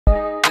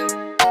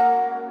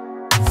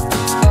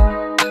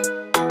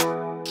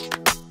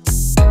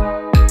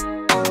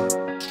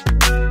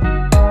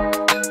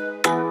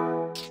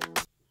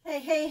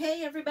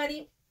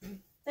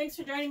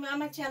for joining me on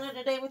my channel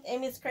today with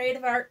Amy's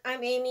Creative Art.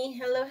 I'm Amy.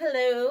 Hello,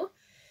 hello.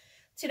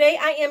 Today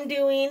I am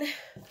doing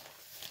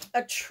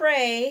a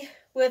tray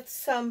with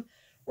some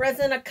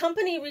resin. A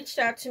company reached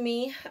out to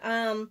me,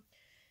 and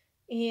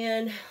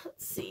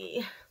let's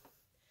see.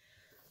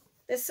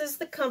 This is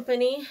the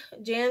company,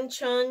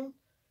 JANCHUN.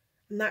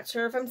 I'm not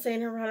sure if I'm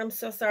saying it right. I'm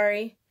so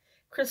sorry.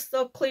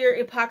 Crystal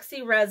Clear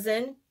Epoxy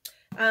Resin.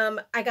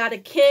 I got a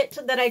kit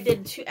that I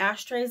did 2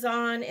 ashtrays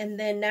on, and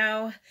then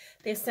now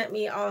they sent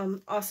me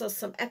also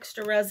some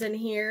extra resin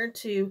here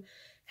to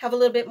have a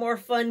little bit more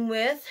fun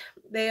with.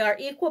 They are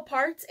equal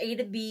parts A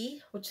to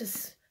B, which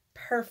is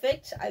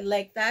perfect. I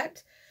like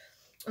that.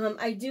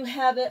 I do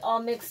have it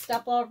all mixed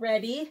up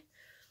already,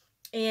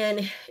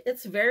 and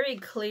it's very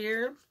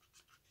clear.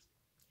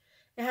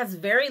 It has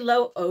very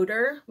low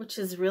odor, which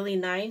is really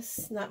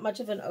nice. Not much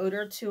of an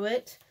odor to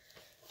it.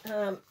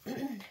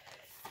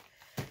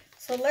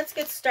 So let's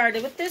get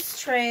started with this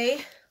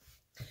tray.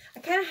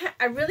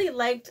 I really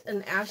liked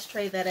an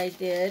ashtray that I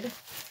did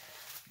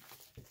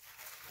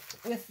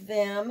with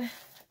them.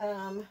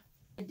 I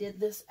did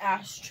this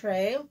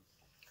ashtray.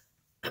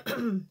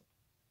 And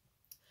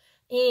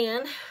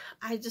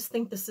I just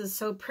think this is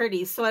so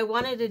pretty. So I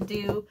wanted to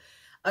do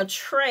a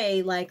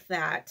tray like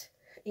that.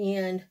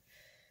 And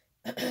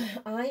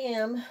I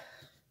am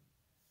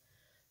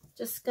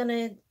just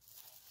gonna,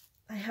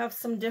 I have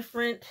some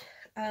different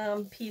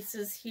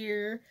pieces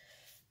here,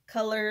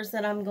 colors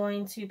that I'm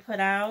going to put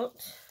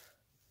out.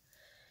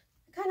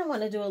 I kind of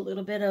want to do a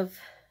little bit of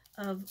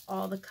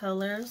all the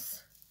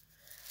colors.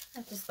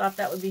 I just thought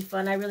that would be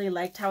fun. I really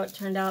liked how it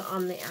turned out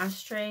on the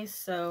ashtray,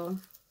 so.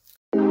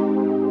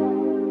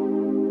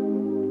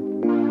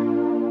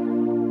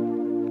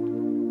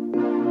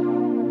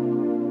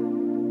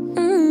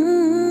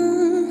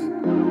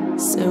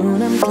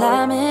 Soon I'm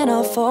climbing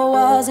all 4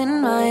 walls in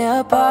my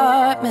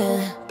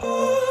apartment.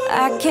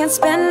 I can't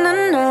spend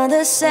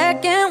another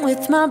second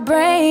with my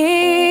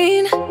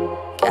brain.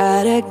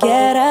 Gotta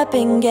get up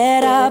and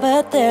get out,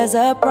 but there's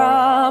a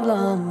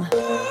problem.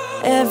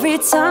 Every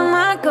time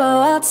I go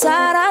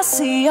outside, I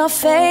see your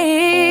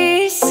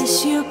face.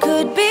 Wish you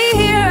could be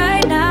here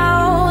right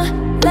now,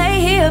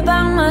 lay here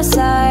by my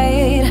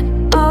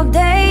side, all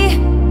day,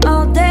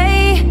 all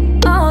day,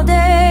 all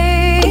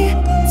day.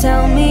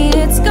 Tell me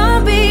it's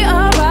gonna be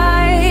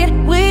alright,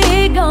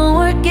 we gon'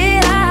 work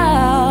it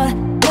out.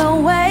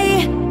 No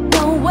way,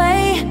 no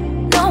way,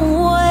 no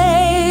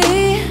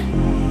way.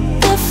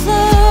 The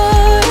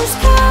floor is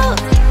cold,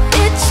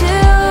 it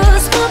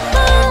chills my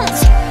bones.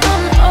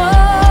 I'm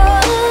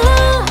all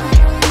alone,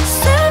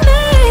 stand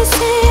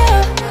facing you.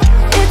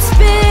 It's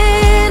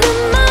been a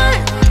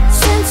month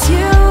since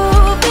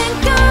you've been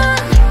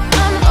gone.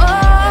 I'm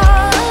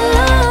all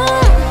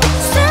alone,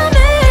 stand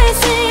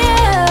facing you.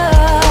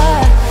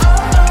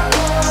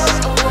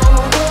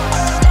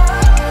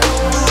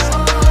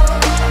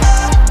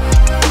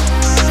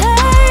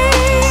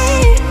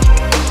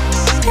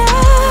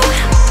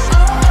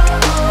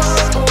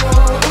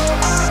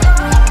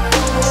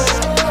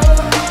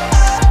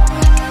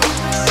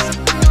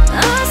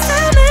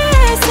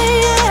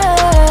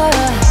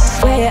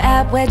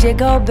 Where'd you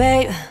go,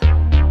 babe?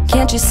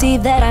 Can't you see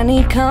that I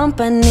need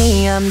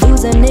company? I'm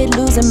losing it,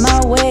 losing my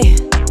way.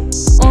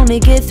 Only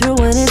get through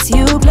when it's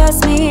you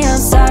plus me. I'm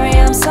sorry,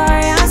 I'm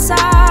sorry, I'm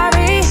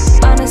sorry.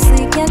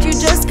 Honestly, can't you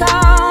just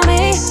call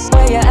me?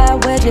 Where you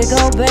at, where'd you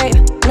go, babe?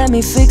 Let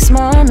me fix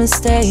my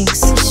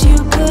mistakes. Wish you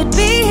could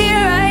be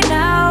here right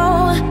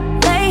now,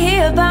 lay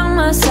here by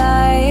my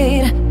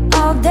side,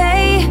 all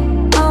day,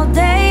 all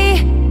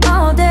day,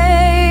 all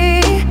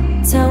day.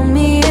 Tell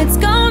me it's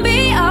gonna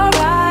be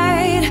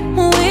alright,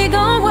 we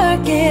gon'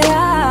 work it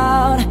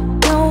out.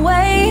 No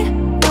way,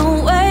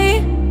 no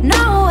way,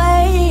 no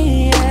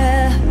way,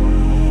 yeah.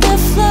 The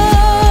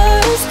floor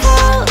is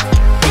cold,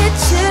 it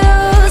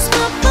chills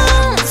my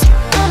bones.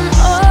 I'm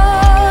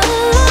all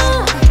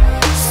alone,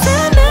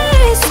 stand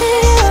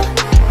facing you.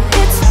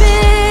 It's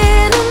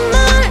been a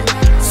month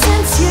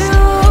since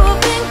you've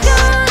been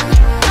gone.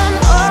 I'm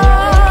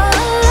all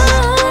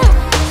alone,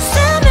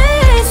 stand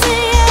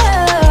facing you.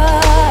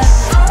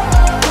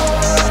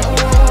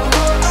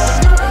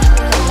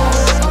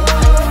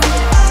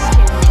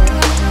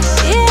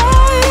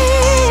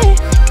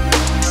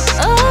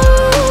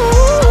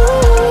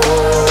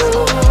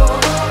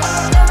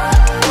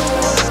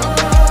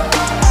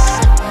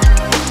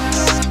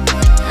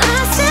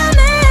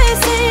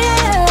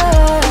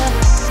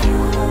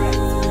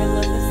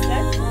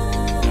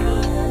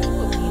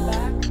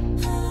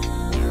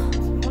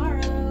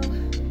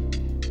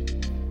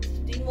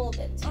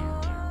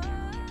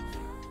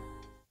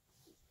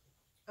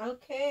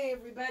 Okay,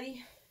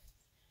 everybody,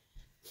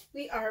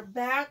 we are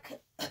back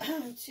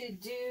to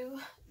do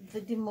the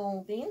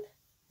demolding,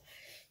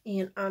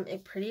 and I'm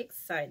pretty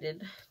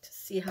excited to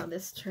see how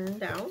this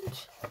turned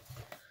out.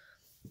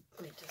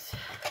 Let me just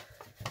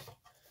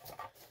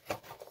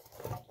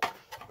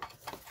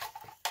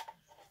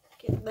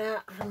get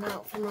that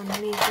out from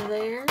underneath of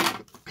there.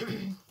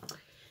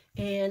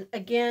 And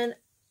again,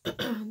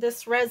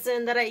 this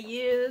resin that I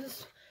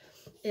used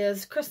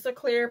is Crystal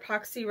Clear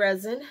Epoxy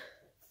Resin.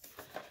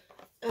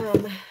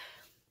 You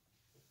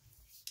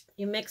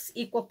mix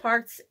equal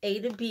parts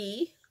A to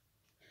B,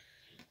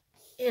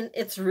 and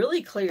it's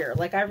really clear.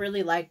 Like, I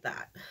really like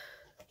that.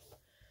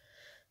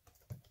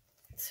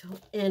 So,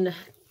 in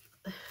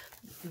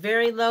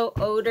very low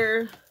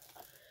odor.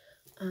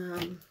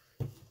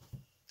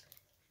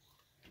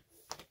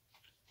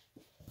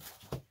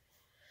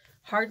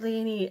 Hardly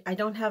any, I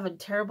don't have a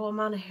terrible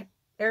amount of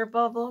air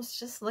bubbles.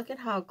 Just look at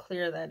how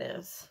clear that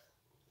is.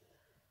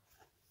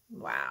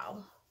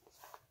 Wow.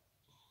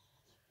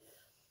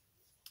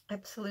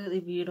 Absolutely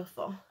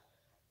beautiful.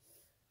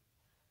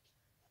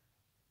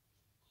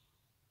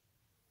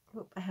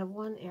 Oop, I have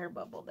one air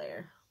bubble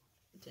there.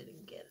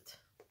 Didn't get it.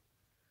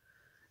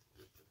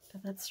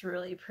 But that's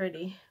really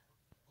pretty.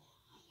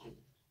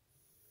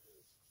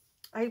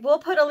 I will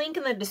put a link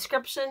in the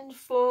description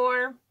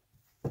for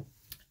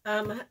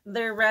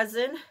their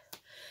resin,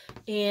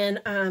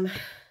 and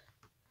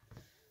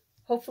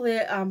hopefully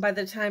by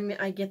the time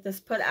I get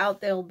this put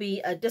out, there'll be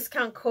a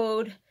discount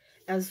code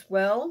as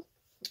well.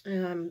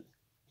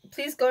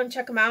 Please go and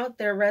check them out.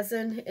 Their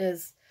resin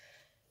is,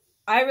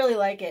 I really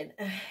like it.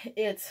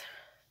 It's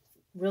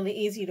really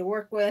easy to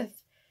work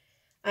with.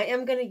 I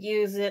am going to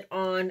use it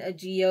on a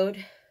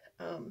geode.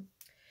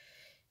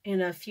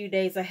 In a few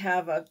days I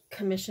have a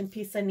commission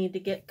piece I need to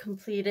get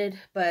completed,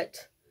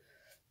 but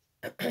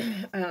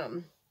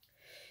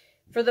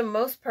for the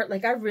most part,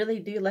 like, I really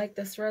do like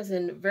this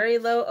resin. Very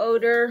low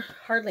odor,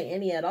 hardly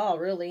any at all,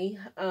 really.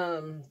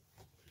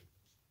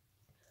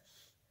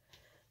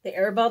 The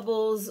air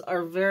bubbles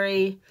are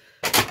very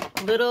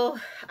little.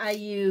 I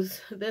use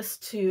this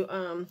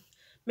to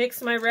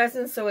mix my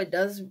resin, so it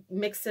does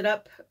mix it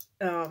up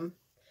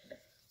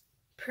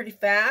pretty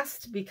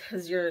fast,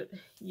 because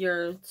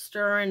you're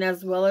stirring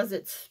as well as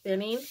it's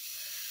spinning.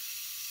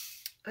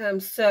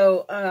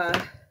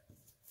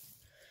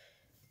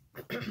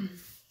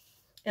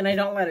 And I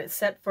don't let it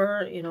set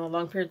for, you know,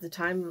 long periods of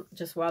time,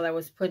 just while I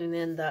was putting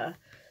in the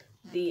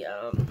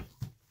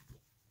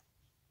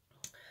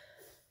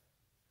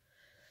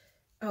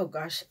oh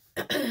gosh,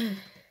 the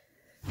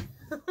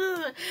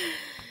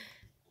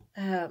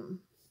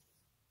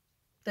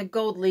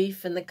gold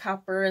leaf and the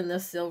copper and the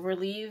silver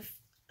leaf.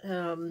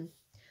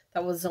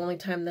 That was the only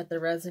time that the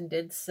resin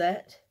did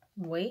set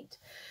and wait.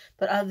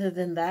 But other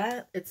than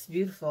that, it's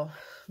beautiful.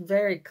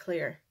 Very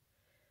clear.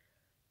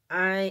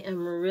 I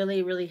am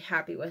really, really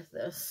happy with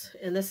this.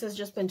 And this has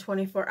just been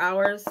 24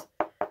 hours.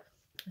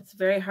 It's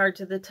very hard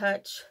to the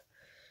touch.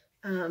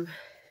 It's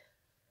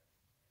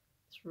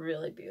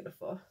really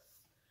beautiful.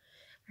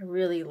 I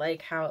really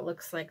like how it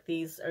looks like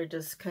these are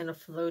just kind of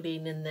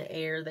floating in the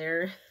air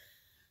there.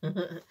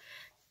 This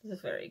is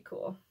very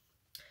cool.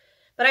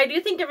 But I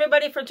do thank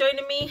everybody for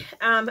joining me.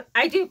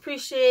 I do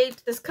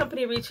appreciate this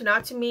company reaching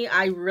out to me.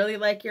 I really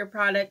like your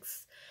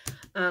products.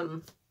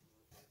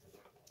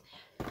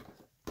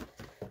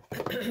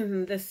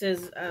 This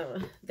is,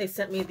 they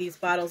sent me these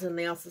bottles, and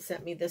they also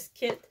sent me this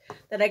kit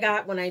that I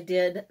got when I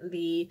did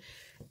the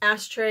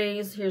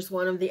ashtrays. Here's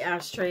one of the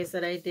ashtrays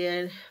that I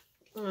did.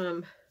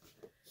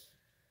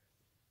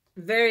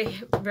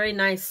 Very, very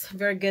nice,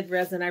 very good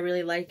resin. I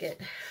really like it.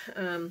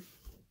 I'm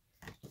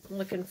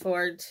looking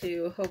forward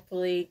to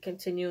hopefully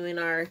continuing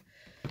our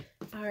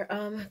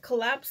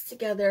collabs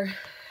together.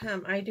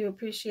 I do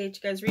appreciate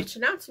you guys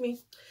reaching out to me.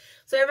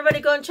 So everybody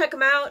go and check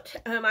them out.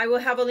 I will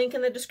have a link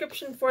in the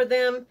description for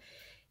them.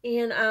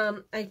 And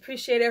I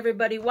appreciate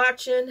everybody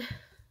watching.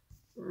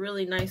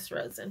 Really nice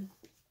resin.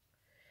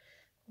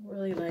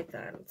 Really like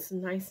that. It's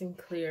nice and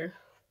clear.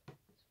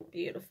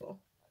 Beautiful.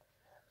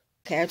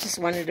 Okay, I just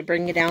wanted to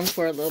bring you down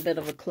for a little bit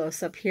of a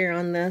close-up here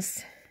on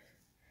this.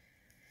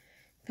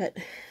 But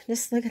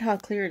just look at how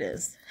clear it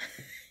is.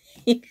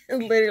 You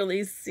can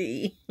literally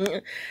see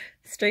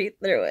straight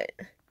through it.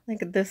 Like,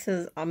 this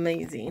is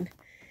amazing.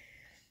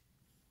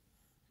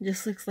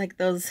 Just looks like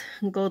those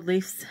gold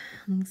leaves,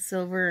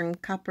 silver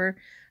and copper,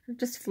 are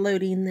just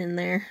floating in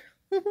there.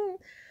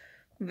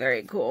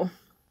 Very cool.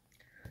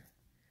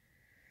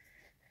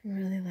 I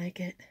really like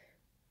it.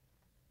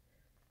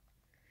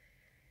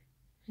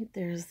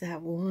 There's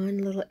that one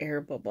little air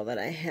bubble that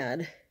I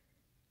had.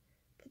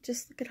 But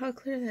just look at how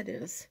clear that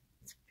is.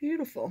 It's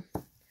beautiful.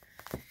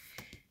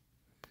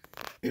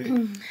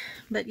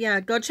 But yeah,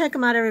 go check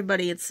them out,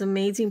 everybody. It's an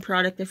amazing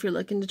product if you're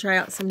looking to try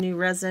out some new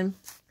resin.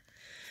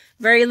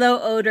 Very low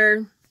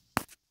odor.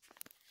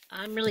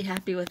 I'm really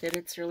happy with it.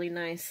 It's really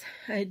nice.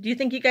 I do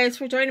thank you guys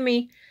for joining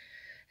me.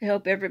 I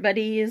hope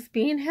everybody is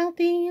being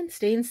healthy and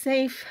staying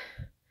safe.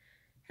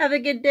 Have a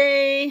good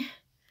day.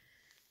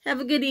 Have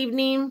a good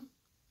evening.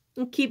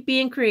 And keep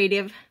being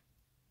creative.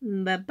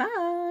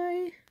 Bye-bye.